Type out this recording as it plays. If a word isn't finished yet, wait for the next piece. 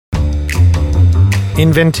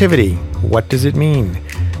Inventivity. What does it mean?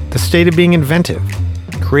 The state of being inventive,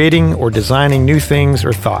 creating or designing new things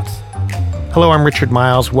or thoughts. Hello, I'm Richard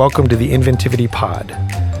Miles. Welcome to the Inventivity Pod.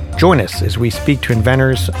 Join us as we speak to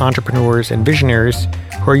inventors, entrepreneurs, and visionaries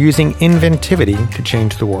who are using inventivity to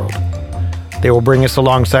change the world. They will bring us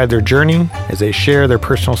alongside their journey as they share their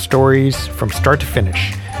personal stories from start to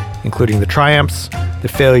finish, including the triumphs, the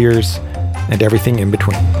failures, and everything in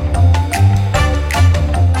between.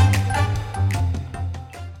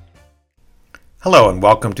 Hello and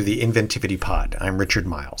welcome to the Inventivity Pod. I'm Richard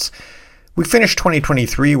Miles. We finished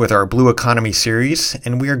 2023 with our Blue Economy series,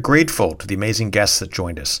 and we are grateful to the amazing guests that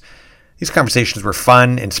joined us. These conversations were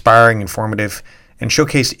fun, inspiring, informative, and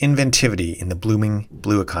showcased inventivity in the blooming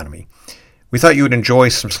blue economy. We thought you would enjoy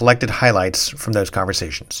some selected highlights from those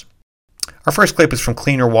conversations. Our first clip is from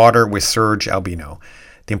Cleaner Water with Serge Albino.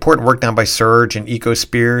 The important work done by Serge and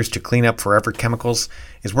EcoSpears to clean up forever chemicals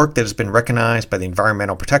is work that has been recognized by the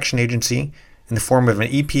Environmental Protection Agency in the form of an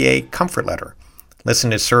EPA comfort letter.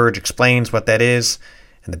 Listen as Serge explains what that is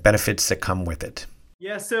and the benefits that come with it.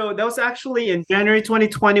 Yeah, so that was actually in January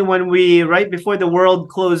 2020 when right before the world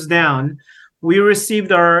closed down, we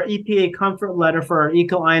received our EPA comfort letter for our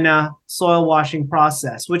EcoINA soil washing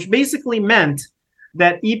process, which basically meant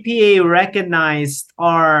that EPA recognized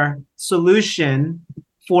our solution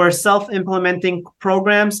for self-implementing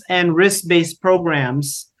programs and risk-based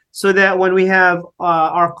programs, so that when we have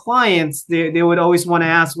our clients, they would always want to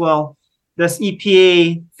ask, well, does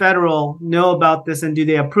EPA federal know about this and do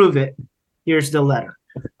they approve it? Here's the letter.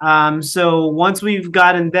 So once we've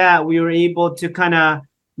gotten that, we were able to kind of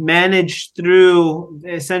manage through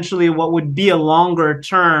essentially what would be a longer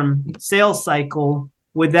term sales cycle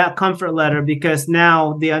with that comfort letter, because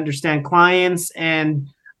now they understand clients and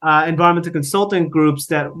environmental consulting groups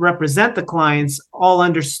that represent the clients all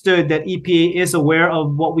understood that EPA is aware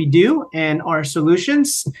of what we do and our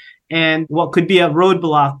solutions, and what could be a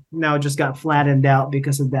roadblock now just got flattened out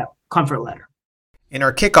because of that comfort letter. In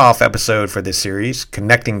our kickoff episode for this series,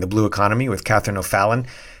 Connecting the Blue Economy with Catherine O'Fallon,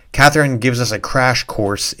 Catherine gives us a crash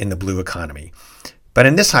course in the blue economy. But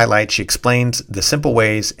in this highlight, she explains the simple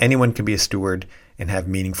ways anyone can be a steward and have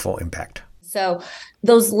meaningful impact. So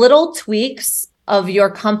those little tweaks of your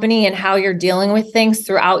company and how you're dealing with things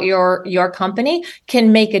throughout your company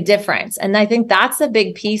can make a difference. And I think that's a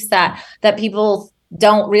big piece that people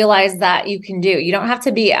don't realize that you can do. You don't have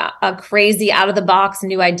to be a crazy out of the box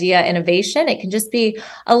new idea innovation. It can just be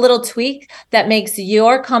a little tweak that makes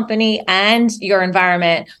your company and your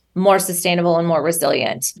environment more sustainable and more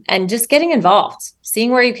resilient. And just getting involved,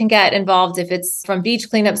 seeing where you can get involved. If it's from beach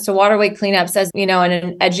cleanups to waterway cleanups, as you know, and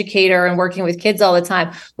an educator and working with kids all the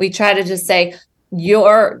time, we try to just say,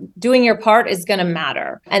 you're doing your part is going to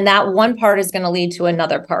matter. And that one part is going to lead to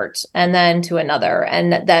another part and then to another,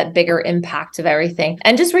 and that bigger impact of everything.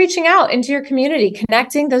 And just reaching out into your community,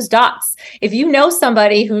 connecting those dots. If you know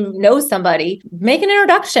somebody who knows somebody, make an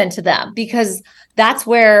introduction to them, because that's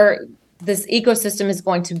where this ecosystem is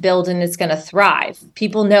going to build and it's going to thrive.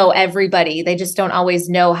 People know everybody. They just don't always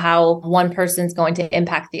know how one person's going to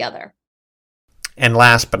impact the other. And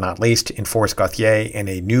last but not least, in Forrest Gauthier, in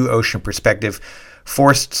A New Ocean Perspective,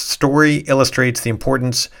 Forrest's story illustrates the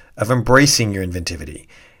importance of embracing your inventivity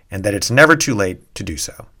and that it's never too late to do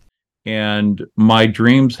so. And my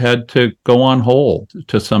dreams had to go on hold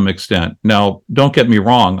to some extent. Now, don't get me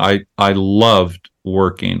wrong. I loved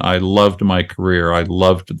working. I loved my career. I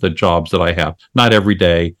loved the jobs that I have. Not every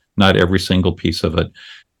day, not every single piece of it.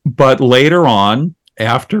 But later on,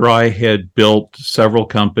 after I had built several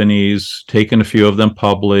companies, taken a few of them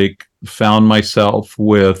public, found myself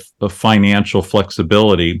with a financial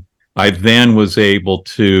flexibility, I then was able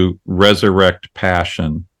to resurrect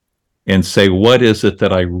passion and say, what is it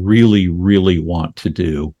that I really, really want to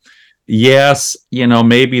do? Yes,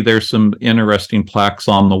 maybe there's some interesting plaques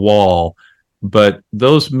on the wall, but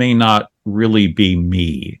those may not really be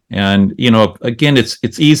me. And, again,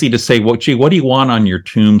 it's easy to say, well, gee, what do you want on your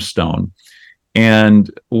tombstone? And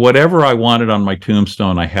whatever I wanted on my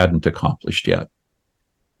tombstone, I hadn't accomplished yet.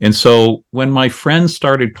 And so when my friends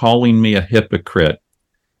started calling me a hypocrite,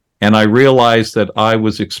 and I realized that I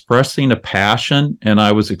was expressing a passion, and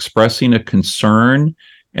I was expressing a concern,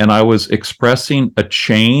 and I was expressing a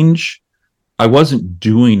change, I wasn't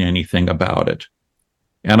doing anything about it.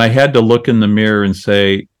 And I had to look in the mirror and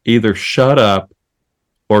say, either shut up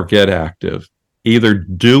or get active. Either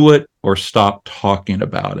do it or stop talking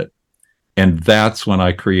about it. And that's when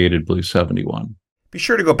I created Blue 71. Be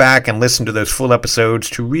sure to go back and listen to those full episodes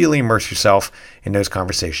to really immerse yourself in those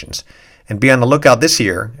conversations. And be on the lookout this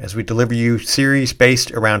year as we deliver you series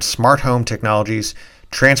based around smart home technologies,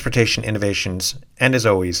 transportation innovations, and as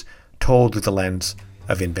always, told through the lens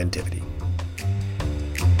of Inventivity.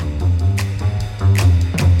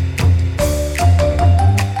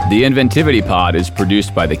 The Inventivity Pod is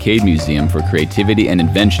produced by the Cade Museum for Creativity and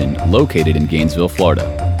Invention, located in Gainesville,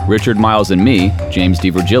 Florida. Richard Miles and me, James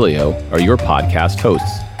DiVirgilio, are your podcast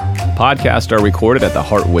hosts. Podcasts are recorded at the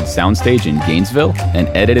Heartwood Soundstage in Gainesville and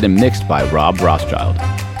edited and mixed by Rob Rothschild.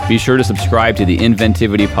 Be sure to subscribe to the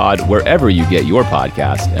Inventivity Pod wherever you get your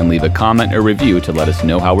podcast and leave a comment or review to let us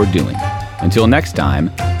know how we're doing. Until next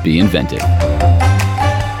time, be inventive.